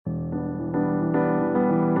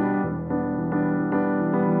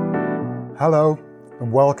Hello,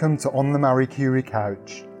 and welcome to On the Marie Curie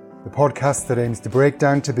Couch, the podcast that aims to break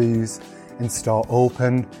down taboos and start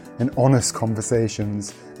open and honest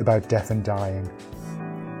conversations about death and dying.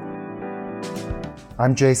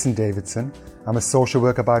 I'm Jason Davidson. I'm a social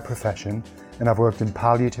worker by profession, and I've worked in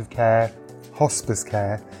palliative care, hospice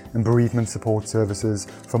care, and bereavement support services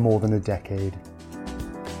for more than a decade.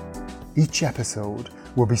 Each episode,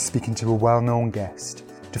 we'll be speaking to a well-known guest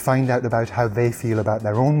to find out about how they feel about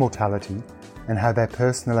their own mortality and how their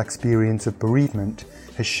personal experience of bereavement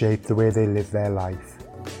has shaped the way they live their life.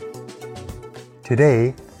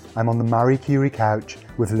 Today, I'm on the Marie Curie Couch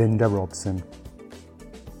with Linda Robson.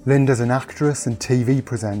 Linda's an actress and TV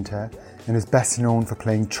presenter and is best known for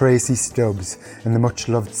playing Tracy Stubbs in the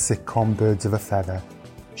much-loved sitcom Birds of a Feather.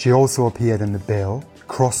 She also appeared in The Bill,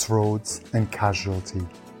 Crossroads and Casualty.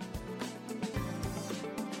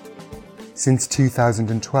 Since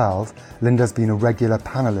 2012, Linda's been a regular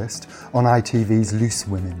panellist on ITV's Loose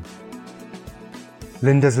Women.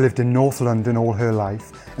 Linda's lived in North London all her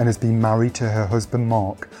life and has been married to her husband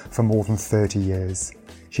Mark for more than 30 years.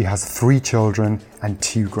 She has 3 children and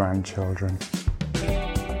 2 grandchildren.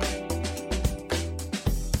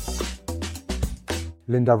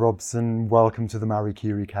 Linda Robson, welcome to the Marie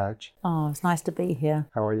Curie Couch. Oh, it's nice to be here.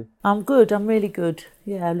 How are you? I'm good, I'm really good.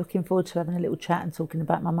 Yeah, looking forward to having a little chat and talking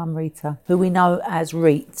about my mum Rita, who we know as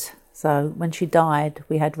Reet. So when she died,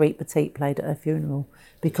 we had Reet Petit played at her funeral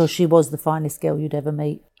because she was the finest girl you'd ever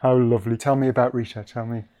meet. How lovely. Tell me about Rita. Tell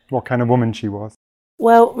me what kind of woman she was.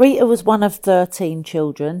 Well, Rita was one of 13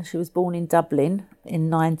 children. She was born in Dublin in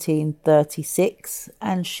 1936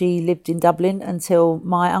 and she lived in Dublin until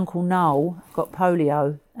my Uncle Noel got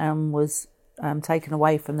polio and was taken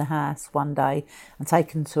away from the house one day and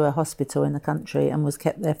taken to a hospital in the country and was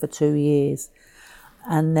kept there for 2 years.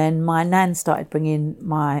 And then my nan started bringing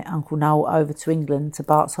my Uncle Noel over to England to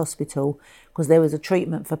Bart's Hospital because there was a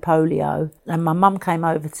treatment for polio. And my mum came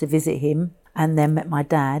over to visit him and then met my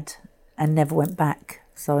dad and never went back.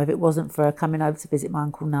 So if it wasn't for her coming over to visit my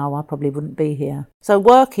Uncle Noel, I probably wouldn't be here. So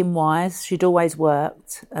working-wise, she'd always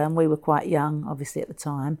worked. We were quite young, obviously, at the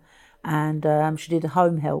time. And she did a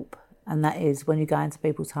home help. And that is when you go into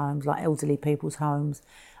people's homes, like elderly people's homes,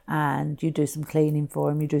 and you do some cleaning for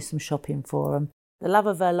them, you do some shopping for them. The love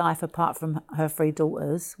of her life, apart from her 3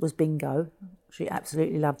 daughters, was bingo. She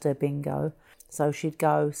absolutely loved her bingo. So she'd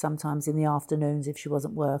go sometimes in the afternoons if she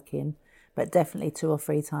wasn't working, but definitely 2 or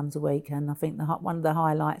 3 times a week. And I think one of the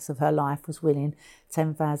highlights of her life was winning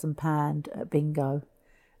 £10,000 at bingo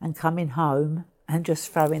and coming home and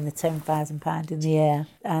just throwing the £10,000 in the air.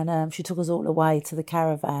 And she took us all away to the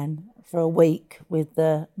caravan for a week with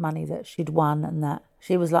the money that she'd won and that.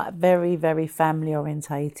 She was like very, very family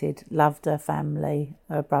orientated, loved her family,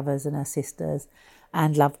 her brothers and her sisters,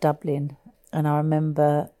 and loved Dublin. And I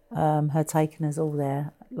remember her taking us all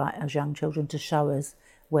there, like as young children, to show us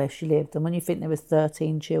where she lived. And when you think there was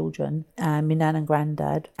 13 children, my nan and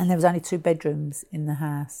granddad, and there was only 2 bedrooms in the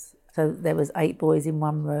house. So there was 8 boys in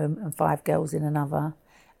one room and 5 girls in another.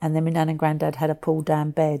 And then my nan and granddad had a pulled down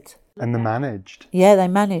bed. And they managed? Yeah, they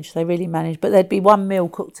managed. They really managed. But there'd be one meal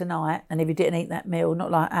cooked a night, and if you didn't eat that meal, not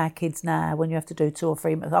like our kids now, when you have to do 2 or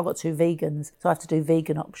 3 meals. I've got 2 vegans, so I have to do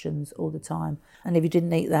vegan options all the time. And if you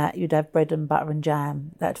didn't eat that, you'd have bread and butter and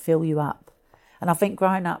jam. That'd fill you up. And I think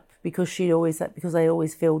growing up, because they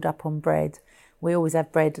always filled up on bread, we always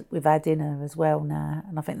have bread with our dinner as well now.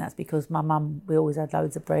 And I think that's because my mum, we always had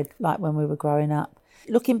loads of bread, like when we were growing up.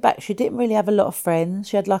 Looking back, she didn't really have a lot of friends.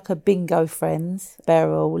 She had like her bingo friends,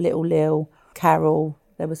 Beryl, Little Lil, Carol.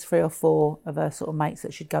 There was 3 or 4 of her sort of mates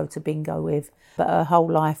that she'd go to bingo with. But her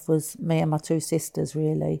whole life was me and my 2 sisters,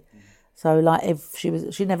 really. So like if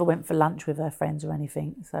she never went for lunch with her friends or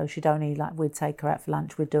anything. So she'd only we'd take her out for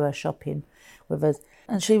lunch, we'd do her shopping with us.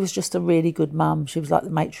 And she was just a really good mum. She was like the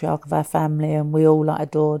matriarch of our family and we all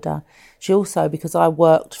adored her. She also, because I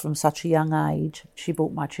worked from such a young age, she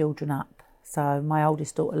brought my children up. So my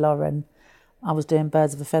oldest daughter, Lauren, I was doing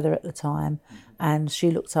Birds of a Feather at the time and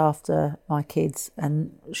she looked after my kids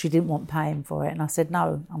and she didn't want paying for it. And I said,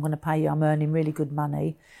 no, I'm going to pay you. I'm earning really good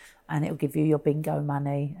money and it'll give you your bingo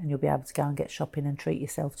money and you'll be able to go and get shopping and treat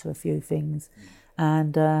yourself to a few things.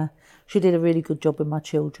 And she did a really good job with my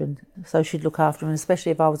children. So she'd look after them,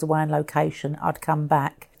 especially if I was away on location, I'd come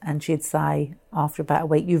back and she'd say, after about a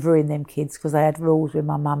week, you've ruined them kids, because they had rules with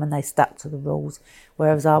my mum and they stuck to the rules.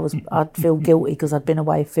 Whereas I'd feel guilty because I'd been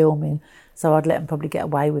away filming. So I'd let them probably get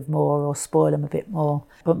away with more or spoil them a bit more.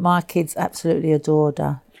 But my kids absolutely adored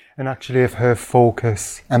her. And actually, if her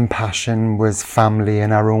focus and passion was family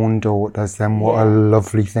and our own daughters, then what a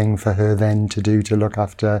lovely thing for her then to do, to look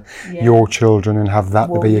after your children and have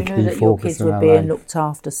that to be a key that focus your kids in were her being life. looked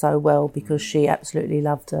after so well, because she absolutely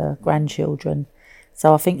loved her grandchildren.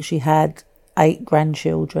 So I think she had 8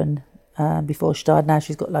 grandchildren before she died. Now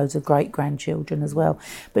she's got loads of great grandchildren as well.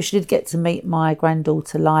 But she did get to meet my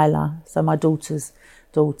granddaughter Lila, so my daughter's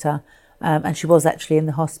daughter, and she was actually in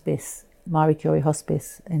the hospice, Marie Curie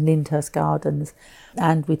Hospice in Lyndhurst Gardens,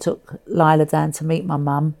 and we took Lila down to meet my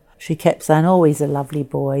mum. She kept saying, oh, he's a lovely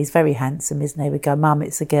boy, he's very handsome, isn't he? We'd go, Mum,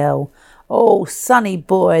 it's a girl. Oh, sunny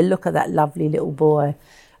boy, look at that lovely little boy.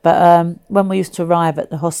 But when we used to arrive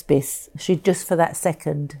at the hospice, she'd just for that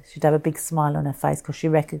second, she'd have a big smile on her face because she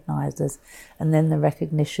recognised us, and then the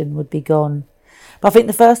recognition would be gone. But I think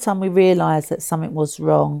the first time we realised that something was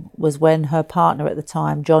wrong was when her partner at the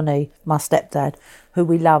time, Johnny, my stepdad, who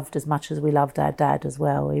we loved as much as we loved our dad as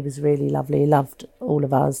well. He was really lovely. He loved all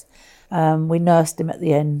of us. We nursed him at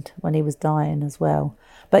the end when he was dying as well.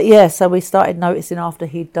 But yeah, so we started noticing after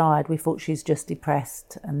he'd died, we thought she's just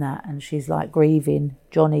depressed and that, and she's like grieving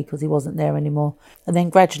Johnny because he wasn't there anymore. And then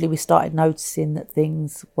gradually we started noticing that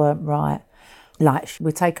things weren't right. Like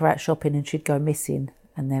we'd take her out shopping and she'd go missing.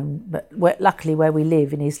 And then, but luckily where we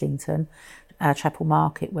live in Islington, our Chapel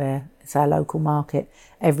Market, where it's our local market,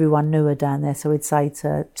 everyone knew her down there. So we'd say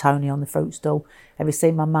to Tony on the fruit stall, have you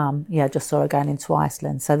seen my mum? Yeah, I just saw her going into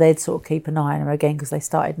Iceland. So they'd sort of keep an eye on her again because they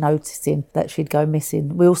started noticing that she'd go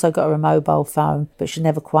missing. We also got her a mobile phone, but she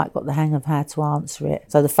never quite got the hang of how to answer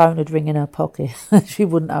it. So the phone would ring in her pocket. She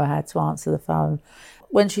wouldn't know how to answer the phone.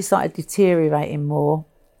 When she started deteriorating more,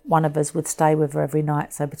 one of us would stay with her every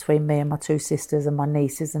night. So between me and my 2 sisters and my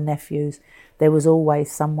nieces and nephews, there was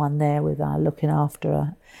always someone there with her looking after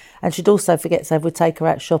her. And she'd also forget, so if we'd take her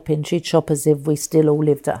out shopping, she'd shop as if we still all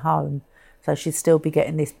lived at home. So she'd still be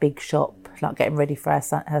getting this big shop, like getting ready for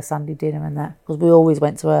her Sunday dinner and that, because we always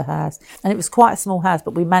went to her house. And it was quite a small house,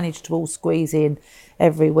 but we managed to all squeeze in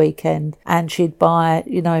every weekend. And she'd buy,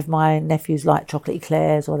 you know, if my nephews like chocolate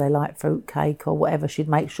eclairs or they like fruit cake or whatever, she'd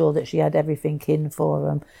make sure that she had everything in for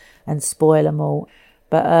them and spoil them all.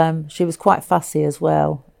 But she was quite fussy as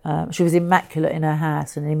well. She was immaculate in her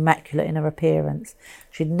house and immaculate in her appearance.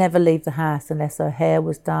 She'd never leave the house unless her hair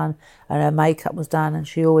was done and her makeup was done, and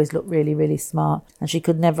she always looked really, really smart. And she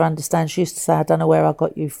could never understand. She used to say, I don't know where I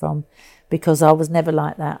got you from, because I was never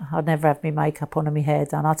like that. I'd never have my makeup on and my hair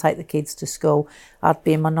done. I'd take the kids to school. I'd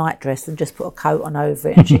be in my nightdress and just put a coat on over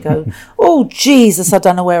it. And she'd go, oh, Jesus, I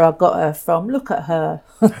don't know where I got her from. Look at her.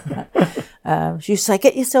 She used to say,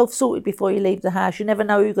 get yourself sorted before you leave the house. You never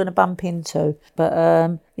know who you're going to bump into.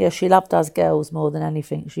 But yeah, she loved us girls more than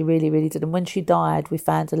anything. She really, really did. And when she died, we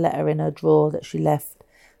found a letter in her drawer that she left,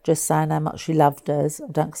 just saying how much she loved us. I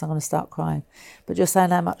don't, because I'm going to start crying. But just saying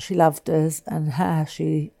how much she loved us and how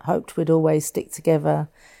she hoped we'd always stick together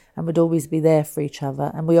and we'd always be there for each other.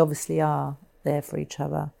 And we obviously are there for each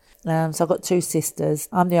other. So I've got 2 sisters.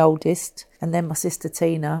 I'm the oldest, and then my sister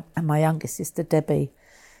Tina and my youngest sister Debbie.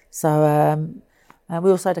 So we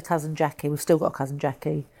also had a cousin Jackie. We've still got a cousin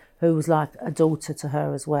Jackie who was like a daughter to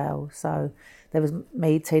her as well. So there was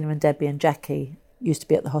me, Tina and Debbie, and Jackie used to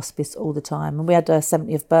be at the hospice all the time. And we had her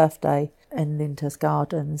 70th birthday in Lyndhurst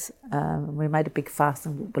Gardens. And we made a big fuss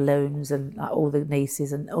and balloons and like, all the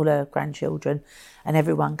nieces and all her grandchildren. And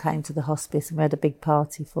everyone came to the hospice and we had a big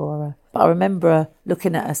party for her. But I remember her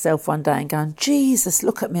looking at herself one day and going, Jesus,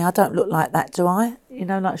 look at me, I don't look like that, do I? You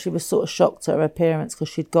know, like she was sort of shocked at her appearance because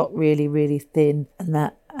she'd got really, really thin and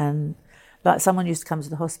that. And like someone used to come to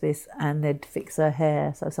the hospice and they'd fix her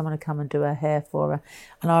hair. So someone would come and do her hair for her.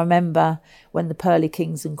 And I remember when the Pearly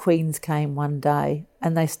Kings and Queens came one day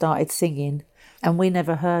and they started singing. And we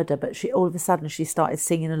never heard her, but all of a sudden she started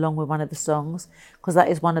singing along with one of the songs, because that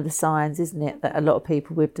is one of the signs, isn't it, that a lot of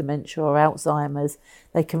people with dementia or Alzheimer's,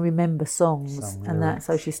 they can remember songs and that.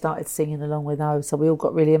 So she started singing along with those. So we all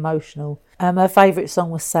got really emotional. Her favourite song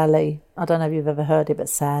was Sally. I don't know if you've ever heard it, but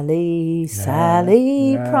Sally,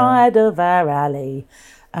 Sally, pride of our alley.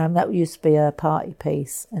 That used to be her party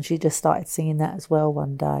piece, and she just started singing that as well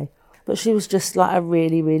one day. But she was just like a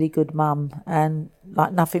really, really good mum, and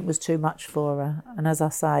like nothing was too much for her. And as I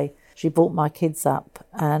say, she brought my kids up,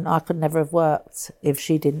 and I could never have worked if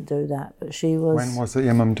she didn't do that. But she was... When was it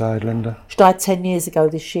your mum died, Linda? She died 10 years ago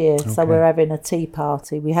this year, so we're having a tea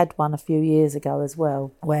party. We had one a few years ago as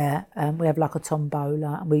well, where we have like a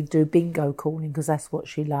tombola, and we do bingo calling, because that's what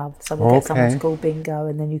she loved. So we get someone to call bingo,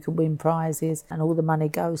 and then you can win prizes, and all the money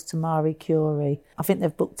goes to Marie Curie. I think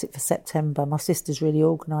they've booked it for September. My sister's really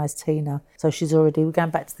organised, Tina, so we're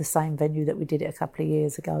going back to the same venue that we did it a couple of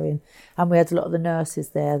years ago in, and we had a lot of the nurses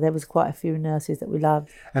there. There was quite a few nurses that we loved.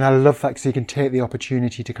 And I love that, so you can take the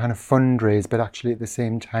opportunity to kind of fundraise, but actually at the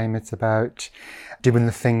same time it's about doing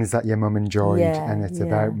the things that your mum enjoyed, and it's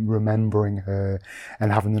about remembering her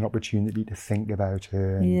and having an opportunity to think about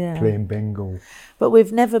her and playing bingo. But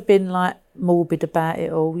we've never been like morbid about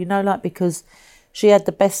it all, you know, like, because she had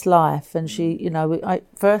the best life, and she, you know,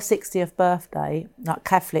 for her 60th birthday, like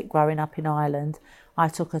Catholic growing up in Ireland, I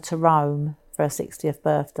took her to Rome for her 60th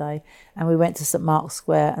birthday, and we went to St Mark's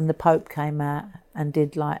Square, and the Pope came out and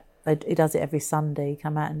did like, he does it every Sunday, he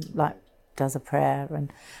came out and like does a prayer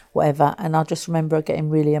and whatever, and I just remember her getting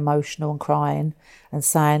really emotional and crying and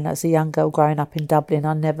saying, as a young girl growing up in Dublin,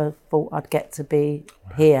 I never thought I'd get to be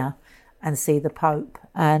here and see the Pope.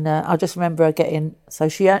 And I just remember her getting, so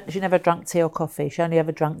she never drank tea or coffee, she only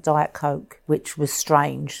ever drank Diet Coke, which was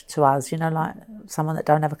strange to us, you know, like someone that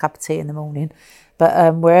don't have a cup of tea in the morning.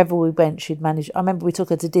 But wherever we went, she'd manage. I remember we took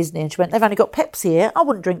her to Disney and she went, they've only got Pepsi here, I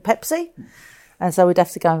wouldn't drink Pepsi. And so we'd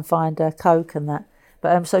have to go and find Coke and that.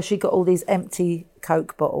 But so she got all these empty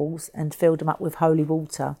Coke bottles and filled them up with holy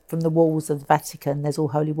water. From the walls of the Vatican, there's all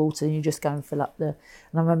holy water, and you just go and fill up the...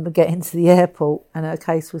 And I remember getting to the airport, and her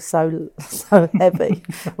case was so heavy.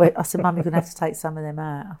 I said, Mum, you're going to have to take some of them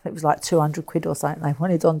out. I think it was like 200 quid or something they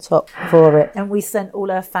wanted on top for it. And we sent all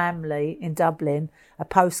her family in Dublin a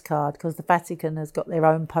postcard, because the Vatican has got their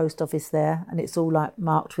own post office there, and it's all like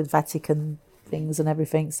marked with Vatican things and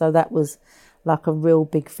everything. So that was like a real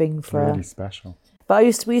big thing for her. Really special. But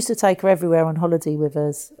we used to take her everywhere on holiday with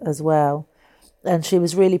us as well. And she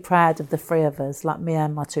was really proud of the three of us, like me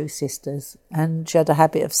and my two sisters. And she had a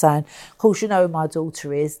habit of saying, of course, you know who my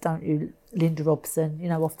daughter is, don't you, Linda Robson, you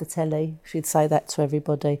know, off the telly. She'd say that to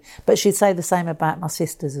everybody. But she'd say the same about my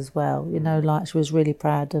sisters as well. You know, like she was really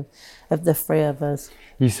proud of the three of us.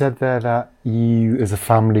 You said there that you as a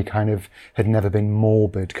family kind of had never been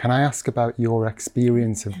morbid. Can I ask about your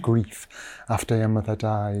experience of grief after your mother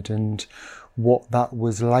died, and what that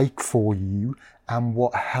was like for you and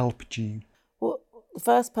what helped you? Well, the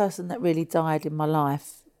first person that really died in my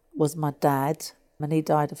life was my dad, and he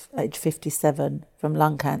died at age 57 from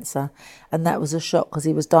lung cancer, and that was a shock because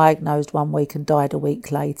he was diagnosed 1 week and died a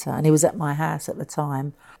week later, and he was at my house at the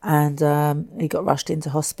time, and he got rushed into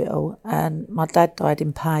hospital, and my dad died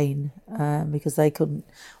in pain because they couldn't,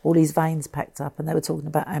 all his veins packed up, and they were talking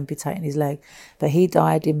about amputating his leg, but he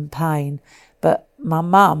died in pain. But my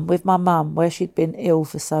mum, where she'd been ill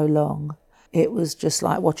for so long, it was just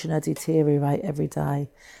like watching her deteriorate every day.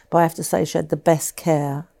 But I have to say she had the best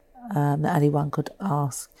care that anyone could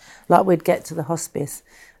ask. Like we'd get to the hospice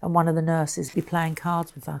and one of the nurses would be playing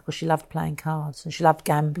cards with her because she loved playing cards and she loved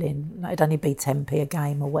gambling. Like it'd only be 10p a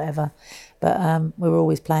game or whatever. But we were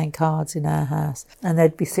always playing cards in our house and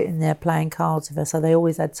they'd be sitting there playing cards with her, so they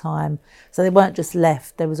always had time. So they weren't just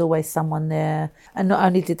left, there was always someone there. And not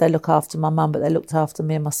only did they look after my mum, but they looked after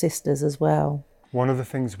me and my sisters as well. One of the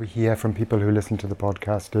things we hear from people who listen to the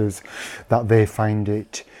podcast is that they find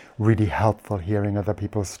it really helpful hearing other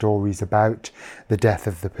people's stories about the death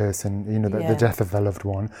of the person, you know, the death of their loved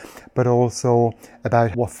one, but also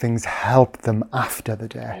about what things helped them after the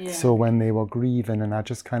death. Yeah. So when they were grieving, and I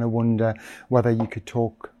just kind of wonder whether you could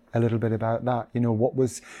talk a little bit about that. You know, what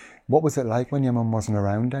was it like when your mum wasn't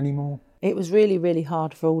around anymore? It was really, really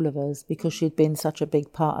hard for all of us because she'd been such a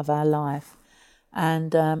big part of our life.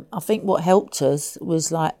 And I think what helped us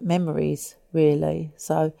was like memories, really.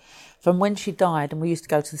 So from when she died, and we used to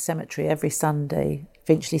go to the cemetery every Sunday,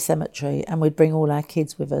 Finchley Cemetery, and we'd bring all our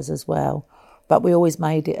kids with us as well. But we always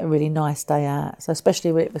made it a really nice day out. So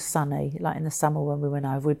especially when it was sunny, like in the summer when we went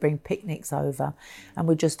over, we'd bring picnics over, and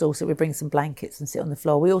we'd bring some blankets and sit on the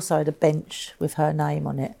floor. We also had a bench with her name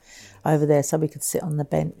on it over there, so we could sit on the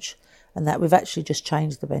bench. And that we've actually just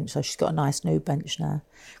changed the bench, so she's got a nice new bench now.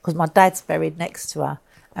 Because my dad's buried next to her,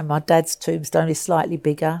 and my dad's tombstone is slightly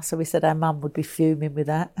bigger, so we said our mum would be fuming with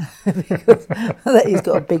that because that he's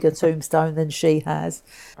got a bigger tombstone than she has.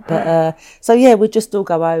 But so yeah, we'd just all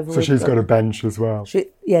go over. So she's got a bench as well. She's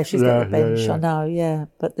got a bench. Yeah. I know, yeah.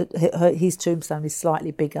 But his tombstone is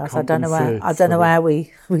slightly bigger, so I don't know how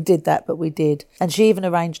we did that, but we did. And she even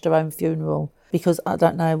arranged her own funeral. Because I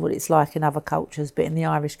don't know what it's like in other cultures, but in the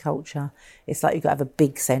Irish culture, it's like you've got to have a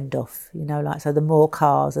big send-off, you know, like, so the more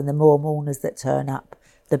cars and the more mourners that turn up,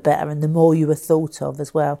 the better, and the more you were thought of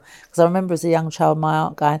as well. Because I remember as a young child, my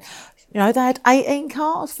aunt going, you know, they had 18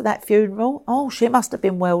 cars for that funeral. Oh, she must have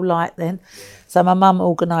been well liked then. So my mum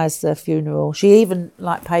organised the funeral. She even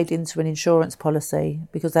like paid into an insurance policy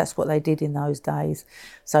because that's what they did in those days,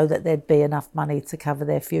 so that there'd be enough money to cover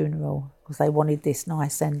their funeral because they wanted this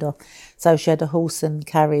nice send-off. So she had a horse and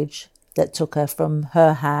carriage that took her from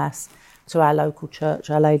her house to our local church,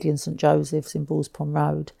 Our Lady in St Joseph's in Ballspond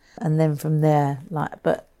Road. And then from there,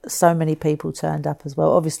 but so many people turned up as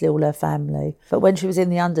well, obviously all her family. But when she was in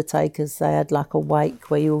the undertakers, they had like a wake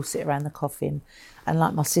where you all sit around the coffin, and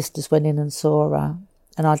like my sisters went in and saw her,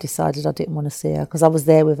 and I decided I didn't want to see her because I was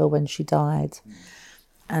there with her when she died.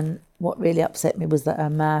 And what really upset me was that her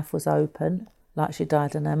mouth was open, like she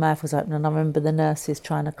died and her mouth was open, and I remember the nurses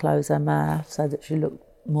trying to close her mouth so that she looked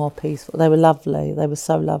more peaceful. They were lovely, they were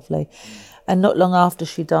so lovely. And not long after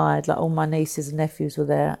she died, like all my nieces and nephews were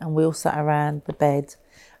there, and we all sat around the bed.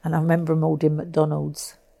 And I remember them all in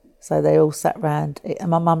McDonald's. So they all sat round. And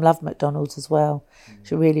my mum loved McDonald's as well.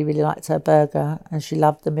 She really, really liked her burger. And she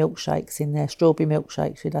loved the milkshakes in there, strawberry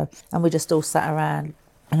milkshakes, you know. And we just all sat around.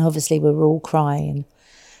 And obviously we were all crying.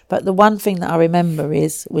 But the one thing that I remember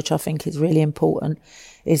is, which I think is really important,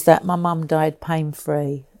 is that my mum died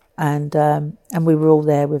pain-free. And we were all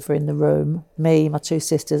there with her in the room. Me, my two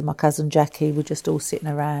sisters, my cousin Jackie, were just all sitting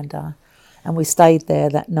around her. And we stayed there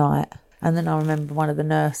that night. And then I remember one of the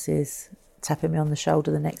nurses tapping me on the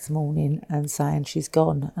shoulder the next morning and saying, she's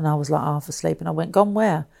gone. And I was like half asleep. And I went, gone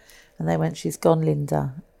where? And they went, she's gone,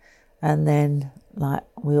 Linda. And then, like,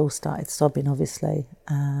 we all started sobbing, obviously.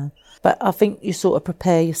 But I think you sort of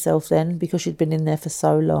prepare yourself then because you'd been in there for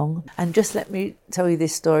so long. And just let me tell you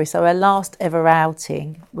this story. So our last ever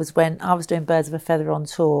outing was when I was doing Birds of a Feather on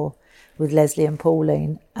tour with Leslie and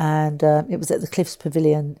Pauline, and it was at the Cliffs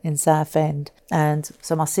Pavilion in Southend. And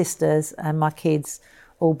so my sisters and my kids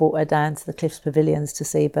all brought her down to the Cliffs Pavilions to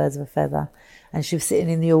see Birds of a Feather, and she was sitting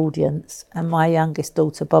in the audience, and my youngest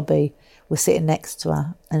daughter Bobby was sitting next to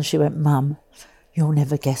her, and she went, Mum, you'll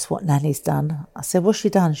never guess what Nanny's done. I said, what's she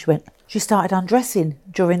done? She went, she started undressing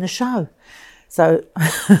during the show. So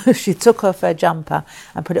she took off her jumper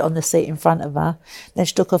and put it on the seat in front of her. Then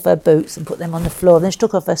she took off her boots and put them on the floor. Then she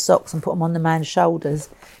took off her socks and put them on the man's shoulders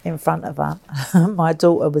in front of her. My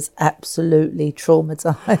daughter was absolutely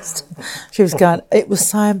traumatised. She was going, it was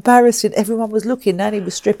so embarrassing. Everyone was looking. Nanny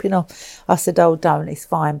was stripping off. I said, oh, don't. It's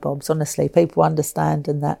fine, Bobs. Honestly, people understand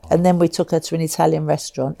and that. And then we took her to an Italian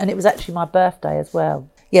restaurant. And it was actually my birthday as well.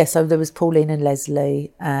 Yeah, so there was Pauline and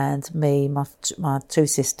Leslie and me, my two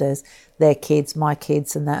sisters, their kids, my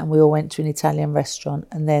kids and that, and we all went to an Italian restaurant.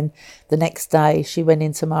 And then the next day she went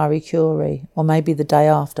into Marie Curie, or maybe the day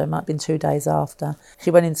after, it might have been 2 days after. She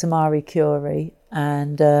went into Marie Curie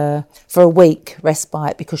and for a week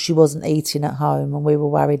respite because she wasn't eating at home and we were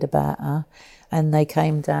worried about her. And they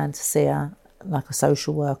came down to see her, like a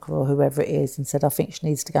social worker or whoever it is, and said, I think she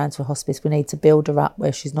needs to go into a hospice. We need to build her up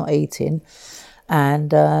where she's not eating.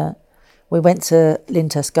 And we went to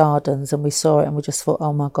Lyndhurst Gardens and we saw it and we just thought,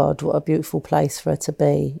 oh my God, what a beautiful place for her to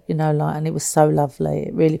be, you know, like, and it was so lovely,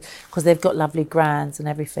 it really, because they've got lovely grounds and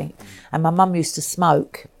everything. And my mum used to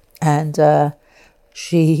smoke, and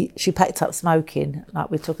she packed up smoking.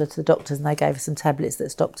 Like, we took her to the doctors and they gave her some tablets that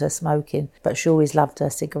stopped her smoking, but she always loved her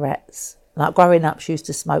cigarettes. Like, growing up, she used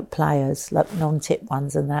to smoke players, like non-tip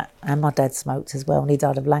ones and that. And my dad smoked as well, and he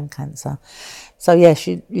died of lung cancer. So, yeah,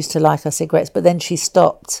 she used to like her cigarettes, but then she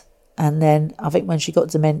stopped. And then I think when she got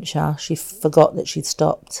dementia, she forgot that she'd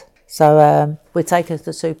stopped. So we'd take her to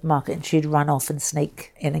the supermarket and she'd run off and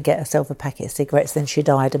sneak in and get herself a packet of cigarettes. Then she'd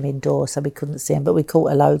hide them indoors so we couldn't see them, but we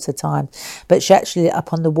caught her loads of times. But she actually lit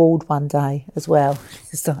up on the ward one day as well.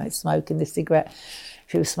 She started smoking the cigarette.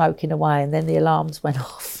 She was smoking away, and then the alarms went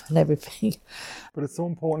off and everything. But it's so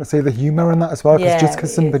important to see the humour in that as well, because just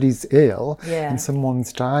because somebody's ill and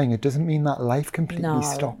someone's dying, it doesn't mean that life completely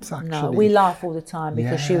stops, actually. No, we laugh all the time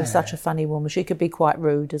because she was such a funny woman. She could be quite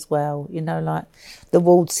rude as well, you know, like the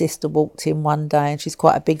ward sister walked in one day and she's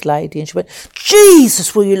quite a big lady and she went,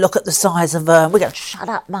 Jesus, will you look at the size of her? And we go, shut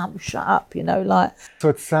up, Mum, shut up, you know, like. So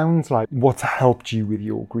it sounds like what's helped you with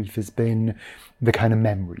your grief has been the kind of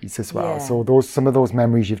memories as well. So some of those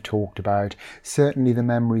memories you've talked about, certainly the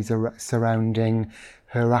memories are surrounding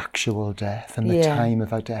her actual death and the time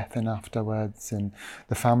of her death and afterwards, and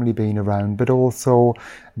the family being around, but also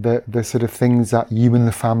the sort of things that you and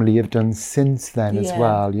the family have done since then as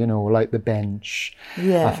well, you know, like the bench,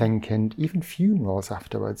 I think, and even funerals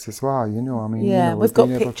afterwards as well, you know, I mean. Yeah, you know, we've got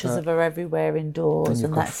pictures of her everywhere indoors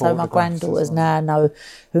and that, so my granddaughters now know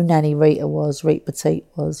who Nanny Rita was, Rita Petite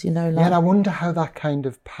was, you know. Like. Yeah, and I wonder how that kind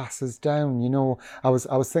of passes down, you know. I was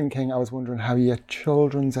wondering how your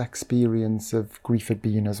children's experience of grief had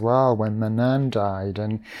been as well when my nan died,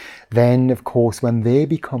 and then of course when they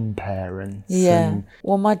become parents.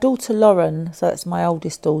 Well, my daughter Lauren, so that's my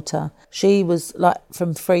oldest daughter, she was like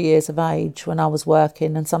from 3 years of age when I was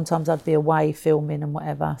working, and sometimes I'd be away filming and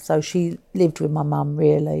whatever, so she lived with my mum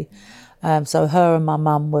really. So her and my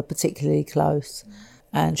mum were particularly close,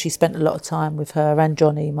 and she spent a lot of time with her and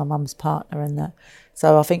Johnny, my mum's partner, and that.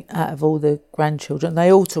 So I think out of all the grandchildren,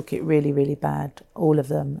 they all took it really, really bad, all of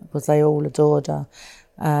them, because they all adored her.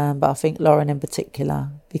 But I think Lauren in particular,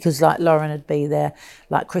 because like Lauren would be there,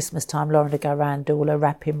 like Christmas time, Lauren would go around, do all her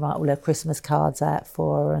wrapping, write all her Christmas cards out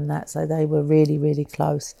for her and that. So they were really, really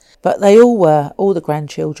close. But they all were, all the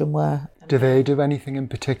grandchildren were. Do they do anything in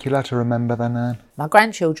particular to remember their nan? My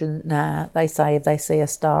grandchildren now, they say if they see a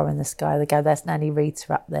star in the sky, they go, that's Nanny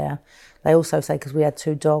Rita up there. They also say, because we had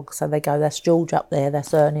 2 dogs, so they go, that's George up there,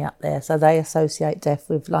 that's Ernie up there. So they associate death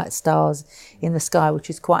with like stars in the sky, which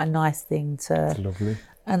is quite a nice thing to... That's lovely.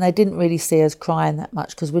 And they didn't really see us crying that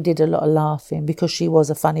much because we did a lot of laughing, because she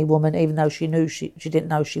was a funny woman, even though she knew she didn't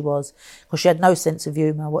know she was, because she had no sense of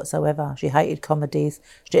humour whatsoever. She hated comedies.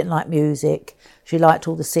 She didn't like music. She liked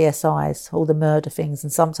all the CSIs, all the murder things.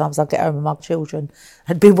 And sometimes I'd get home with my children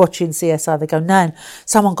and be watching CSI. They go, Nan,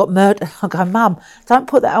 someone got murdered. I go, Mum, don't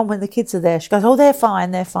put that on when the kids are there. She goes, oh, they're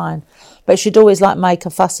fine, they're fine. But she'd always like make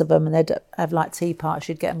a fuss of them, and they'd have like tea parties.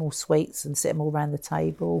 She'd get them all sweets and sit them all around the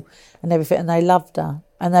table and everything. And they loved her.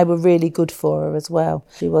 And they were really good for her as well.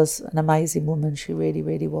 She was an amazing woman. She really,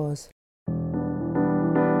 really was.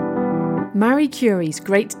 Marie Curie's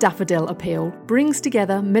Great Daffodil Appeal brings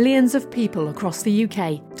together millions of people across the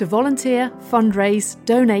UK to volunteer, fundraise,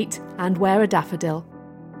 donate and wear a daffodil.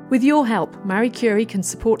 With your help, Marie Curie can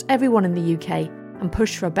support everyone in the UK and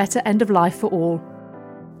push for a better end of life for all.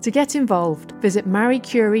 To get involved, visit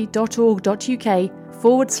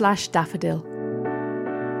mariecurie.org.uk/daffodil.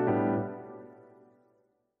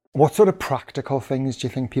 What sort of practical things do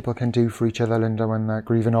you think people can do for each other, Linda, when they're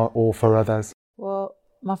grieving, or for others? Well,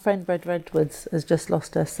 my friend Red Redwoods has just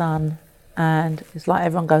lost her son, and it's like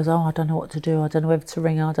everyone goes, oh, I don't know what to do. I don't know whether to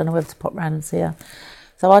ring her. I don't know whether to pop round and see her.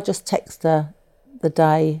 So I just text her the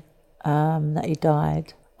day that he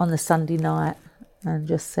died on the Sunday night and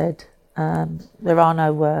just said, there are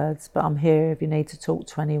no words, but I'm here if you need to talk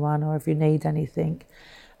to anyone or if you need anything.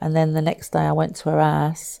 And then the next day I went to her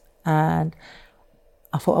house, and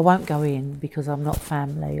I thought I won't go in because I'm not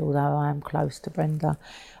family, although I am close to Brenda.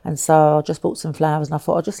 And so I just bought some flowers, and I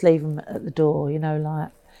thought I'll just leave them at the door,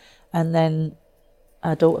 And then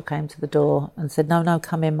her daughter came to the door and said, no,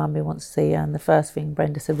 come in, Mummy wants to see you. And the first thing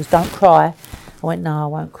Brenda said was, don't cry. I went, no, I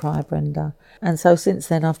won't cry, Brenda. And so since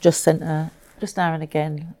then I've just sent her, just now and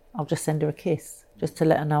again, I'll just send her a kiss just to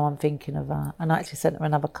let her know I'm thinking of her. And I actually sent her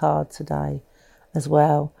another card today as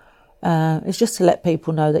well. It's just to let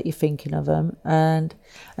people know that you're thinking of them, and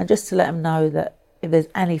just to let them know that if there's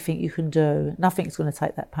anything you can do, nothing's going to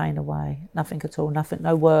take that pain away. Nothing at all, nothing,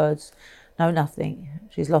 no words, no nothing.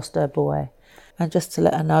 She's lost her boy. And just to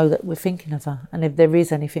let her know that we're thinking of her, and if there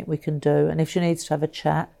is anything we can do, and if she needs to have a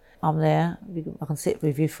chat, I'm there. I can sit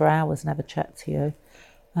with you for hours and have a chat to you.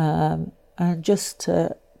 And just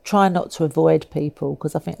to try not to avoid people,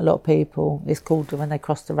 because I think a lot of people, it's called when they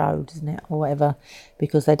cross the road, isn't it, or whatever,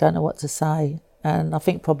 because they don't know what to say. And I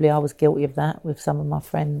think probably I was guilty of that with some of my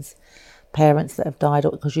friends' parents that have died,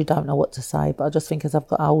 because you don't know what to say. But I just think as I've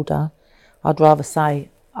got older, I'd rather say,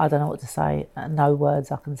 I don't know what to say, and no words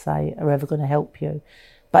I can say are ever going to help you.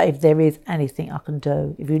 But if there is anything I can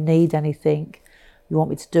do, if you need anything, you want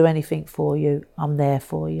me to do anything for you, I'm there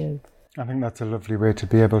for you. I think that's a lovely way to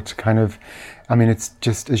be able to kind of, I mean, it's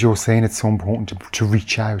just, as you're saying, it's so important to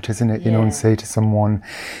reach out, isn't it? You know, and say to someone,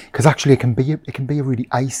 because actually it can be a really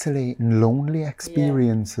isolating, lonely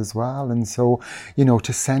experience as well. And so,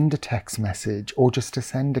 to send a text message, or just to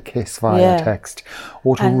send a kiss via text,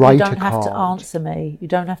 or to write a card. You don't have to answer me. You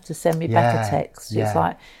don't have to send me back a text. It's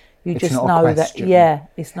like, you it's just not know a question.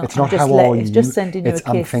 that, it's not how are you. It's just sending you a kiss.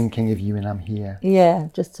 I'm thinking of you and I'm here. Yeah,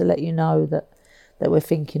 just to let you know that we're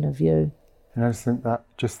thinking of you. And I just think that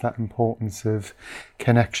importance of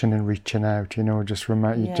connection and reaching out, just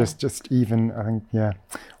remind you, just even, I think,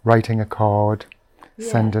 writing a card,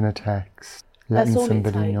 sending a text, letting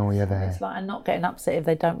somebody know you're there. It's like, and not getting upset if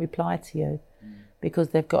they don't reply to you, because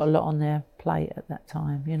they've got a lot on their plate at that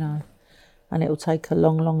time, and it'll take a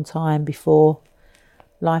long, long time before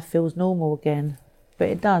life feels normal again. But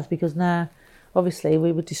it does, because now, obviously,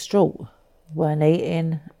 we were distraught, weren't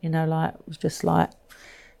eating, it was just like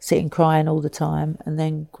sitting crying all the time, and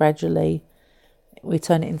then gradually we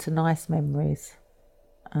turn it into nice memories,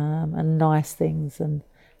 and nice things and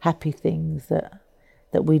happy things that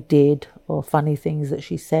we did, or funny things that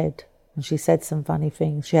she said. And she said some funny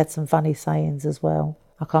things. She had some funny sayings as well.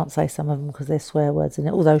 I can't say some of them because they're swear words in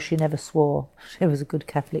it, although she never swore. She was a good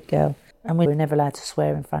Catholic girl. And we were never allowed to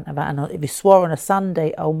swear in front of her. And if you swore on a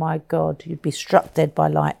Sunday, oh my God, you'd be struck dead by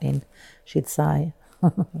lightning, she'd say.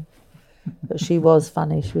 But she was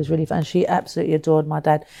funny. She was really fun. And she absolutely adored my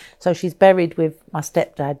dad. So she's buried with my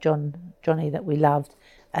stepdad, Johnny, that we loved.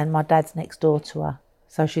 And my dad's next door to her.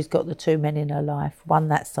 So she's got the 2 men in her life, one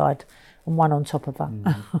that side and one on top of her.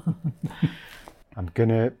 I'm going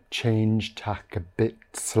to change tack a bit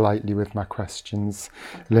slightly with my questions.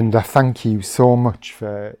 Linda, thank you so much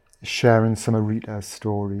for sharing some of Rita's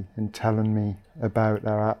story and telling me about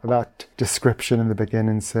that description in the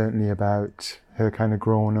beginning, certainly about her kind of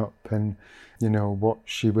growing up and, you know, what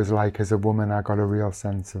she was like as a woman. I got a real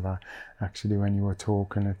sense of that actually when you were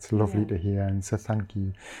talking. It's lovely to hear, and so thank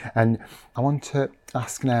you. And I want to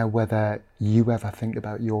ask now whether you ever think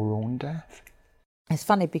about your own death. It's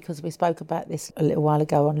funny because we spoke about this a little while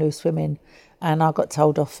ago on Loose Women, and I got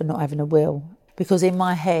told off for not having a will. Because in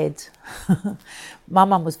my head, my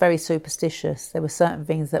mum was very superstitious. There were certain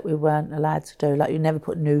things that we weren't allowed to do, like you never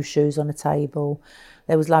put new shoes on a table.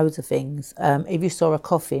 There was loads of things. If you saw a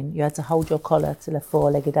coffin, you had to hold your collar till a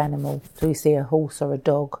 4-legged animal, till you see a horse or a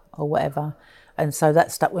dog or whatever. And so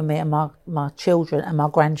that stuck with me, and my children and my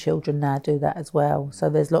grandchildren now do that as well. So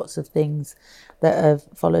there's lots of things that have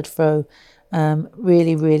followed through.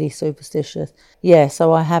 Really, really superstitious. Yeah,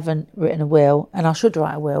 so I haven't written a will, and I should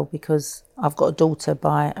write a will because I've got a daughter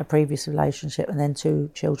by a previous relationship and then 2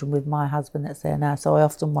 children with my husband that's there now. So I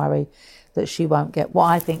often worry that she won't get what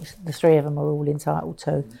I think the 3 of them are all entitled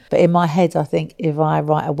to. But in my head, I think if I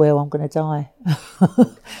write a will, I'm going to die.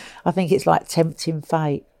 I think it's like tempting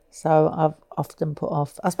fate. So I've often put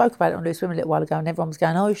off. I spoke about it on Loose Women a little while ago, and everyone was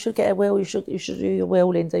going, "Oh, you should get a will. You should do your will,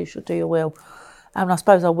 Linda. You should do your will." And I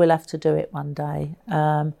suppose I will have to do it one day.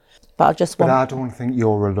 But I just want... But I don't think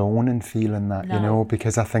you're alone in feeling that, you know,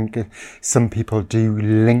 because I think some people do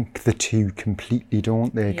link the two completely,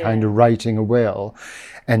 don't they? Yeah. Kind of writing a will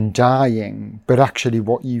and dying. But actually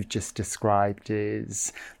what you've just described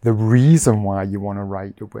is the reason why you want to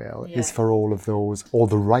write a will is for all of those, or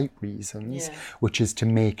the right reasons, which is to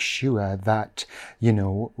make sure that, you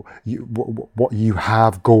know, what you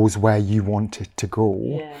have goes where you want it to go.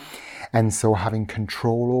 Yeah. And so having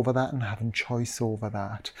control over that and having choice over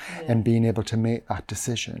that and being able to make that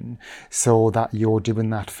decision so that you're doing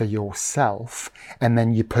that for yourself, and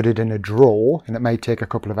then you put it in a drawer, and it might take a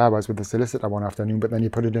couple of hours with the solicitor one afternoon, but then you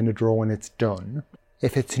put it in a drawer and it's done.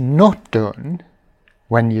 If it's not done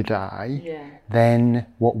when you die, then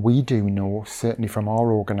what we do know, certainly from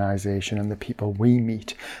our organisation and the people we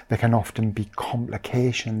meet, there can often be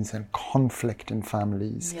complications and conflict in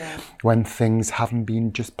families when things haven't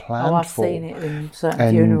been just planned I've seen it in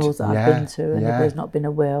certain funerals that I've been to, and if there's not been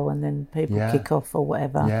a will, and then people kick off or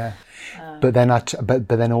whatever. Yeah. But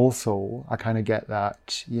then also I kind of get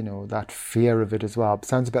that, you know, that fear of it as well. It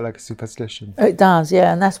sounds a bit like a superstition. It does,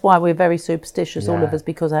 yeah, and that's why we're very superstitious, all of us,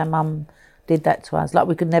 because our mum did that to us. Like,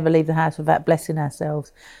 we could never leave the house without blessing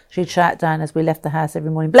ourselves. She'd shout down as we left the house every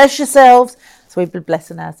morning, "Bless yourselves!" So we'd be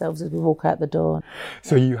blessing ourselves as we walk out the door.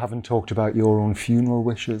 So you haven't talked about your own funeral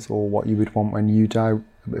wishes or what you would want when you die?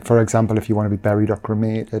 For example, if you want to be buried or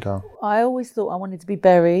cremated? Or... I always thought I wanted to be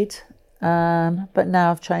buried, but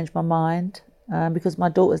now I've changed my mind because my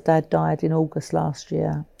daughter's dad died in August last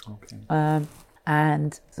year. Okay.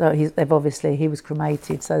 And so he was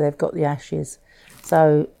cremated, so they've got the ashes.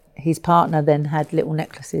 So his partner then had little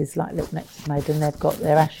necklaces made, and they've got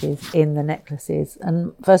their ashes in the necklaces.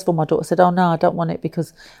 And first of all, my daughter said, "Oh no, I don't want it,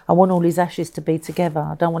 because I want all his ashes to be together.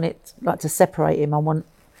 I don't want it like to separate him. I want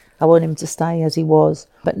him to stay as he was."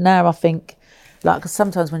 But now I think, like, 'cause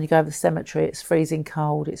sometimes when you go over the cemetery, it's freezing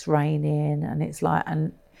cold, it's raining, and it's like,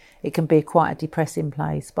 and it can be quite a depressing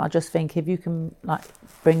place. But I just think if you can, like,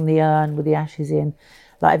 bring the urn with the ashes in,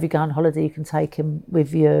 like if you go on holiday, you can take them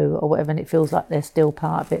with you or whatever, and it feels like they're still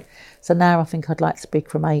part of it. So now I think I'd like to be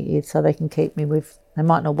cremated so they can keep me with, they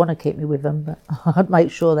might not want to keep me with them, but I'd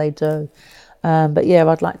make sure they do. But yeah,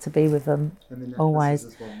 I'd like to be with them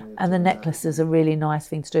always. And the necklace is a really nice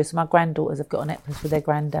thing to do. So my granddaughters have got a necklace with their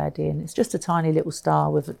granddad in. It's just a tiny little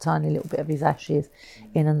star with a tiny little bit of his ashes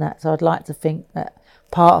in and that. So I'd like to think that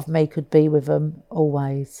part of me could be with them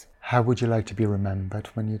always. How would you like to be remembered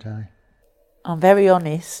when you die? I'm very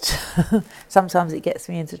honest. Sometimes it gets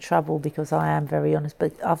me into trouble because I am very honest,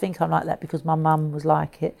 but I think I'm like that because my mum was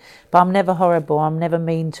like it. But I'm never horrible, I'm never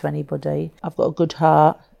mean to anybody. I've got a good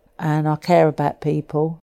heart and I care about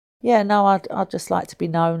people. Yeah, no, I'd just like to be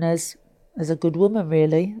known as a good woman,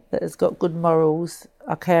 really, that has got good morals.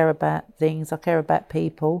 I care about things, I care about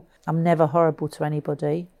people. I'm never horrible to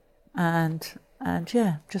anybody. And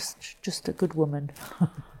yeah, just a good woman.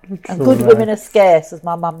 And good women are scarce, as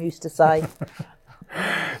my mum used to say.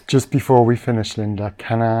 Just before we finish, Linda,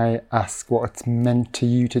 can I ask what it's meant to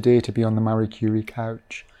you today to be on the Marie Curie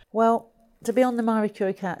couch? Well, to be on the Marie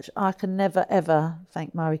Curie couch, I can never, ever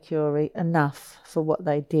thank Marie Curie enough for what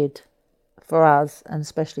they did for us, and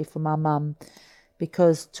especially for my mum,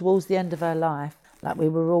 because towards the end of her life, Like, we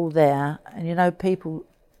were all there, and you know, people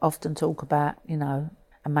often talk about, you know,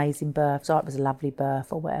 amazing births. Oh, it was a lovely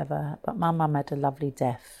birth or whatever. But my mum had a lovely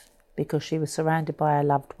death because she was surrounded by her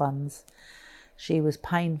loved ones. She was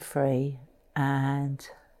pain-free and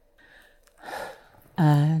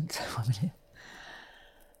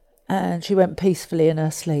she went peacefully in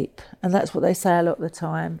her sleep. And that's what they say a lot of the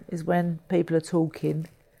time, is when people are talking,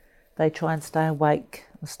 they try and stay awake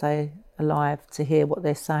and stay alive to hear what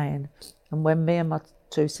they're saying. And when me and my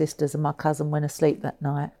two sisters and my cousin went asleep that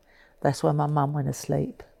night, that's when my mum went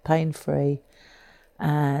asleep, pain-free.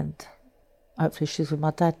 And hopefully she's with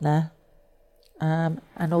my dad now. And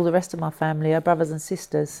all the rest of my family, her brothers and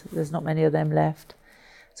sisters, there's not many of them left.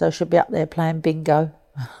 So she'll be up there playing bingo.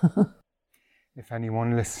 If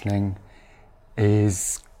anyone listening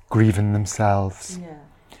is grieving themselves,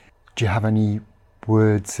 do you have any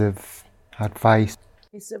words of advice?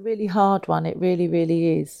 It's a really hard one, it really,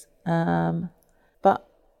 really is. But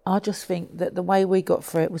I just think that the way we got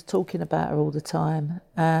through it was talking about her all the time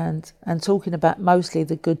and talking about mostly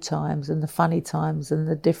the good times and the funny times and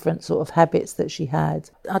the different sort of habits that she had.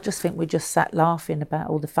 I just think we just sat laughing about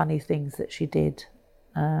all the funny things that she did.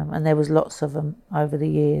 And there was lots of them over the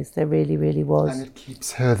years. There really, really was. And it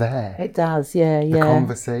keeps her there. It does, yeah. The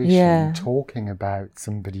conversation, talking about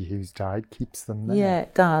somebody who's died, keeps them there. Yeah,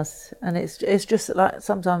 it does. And it's just like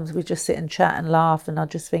sometimes we just sit and chat and laugh, and I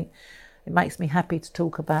just think it makes me happy to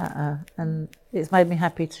talk about her. And it's made me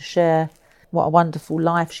happy to share what a wonderful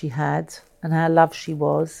life she had and how loved she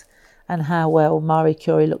was and how well Marie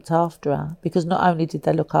Curie looked after her. Because not only did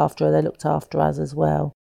they look after her, they looked after us as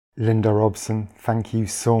well. Linda Robson, thank you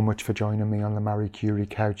so much for joining me on the Marie Curie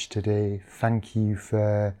couch today. Thank you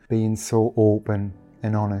for being so open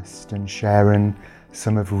and honest and sharing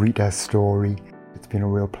some of Rita's story. It's been a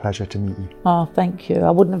real pleasure to meet you. Oh, thank you.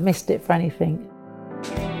 I wouldn't have missed it for anything.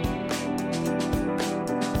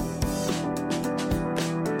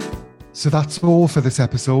 So that's all for this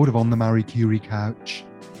episode of On the Marie Curie Couch.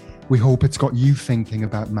 We hope it's got you thinking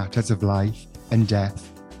about matters of life and death,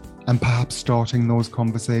 and perhaps starting those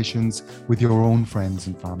conversations with your own friends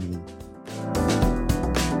and family.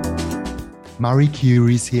 Marie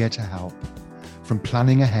Curie's here to help. From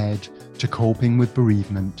planning ahead to coping with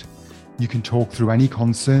bereavement, you can talk through any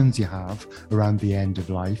concerns you have around the end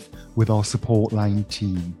of life with our support line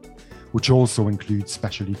team, which also includes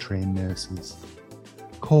specially trained nurses.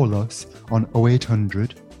 Call us on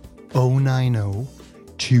 0800 090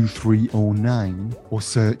 2309 or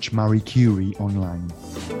search Marie Curie online.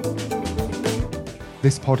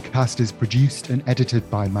 This podcast is produced and edited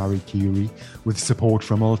by Marie Curie with support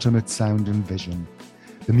from Ultimate Sound and Vision.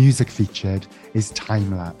 The music featured is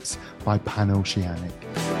Time Lapse by Pan Oceanic.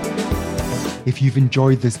 If you've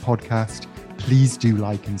enjoyed this podcast, please do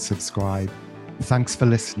like and subscribe. Thanks for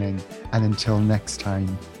listening, and until next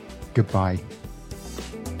time, goodbye.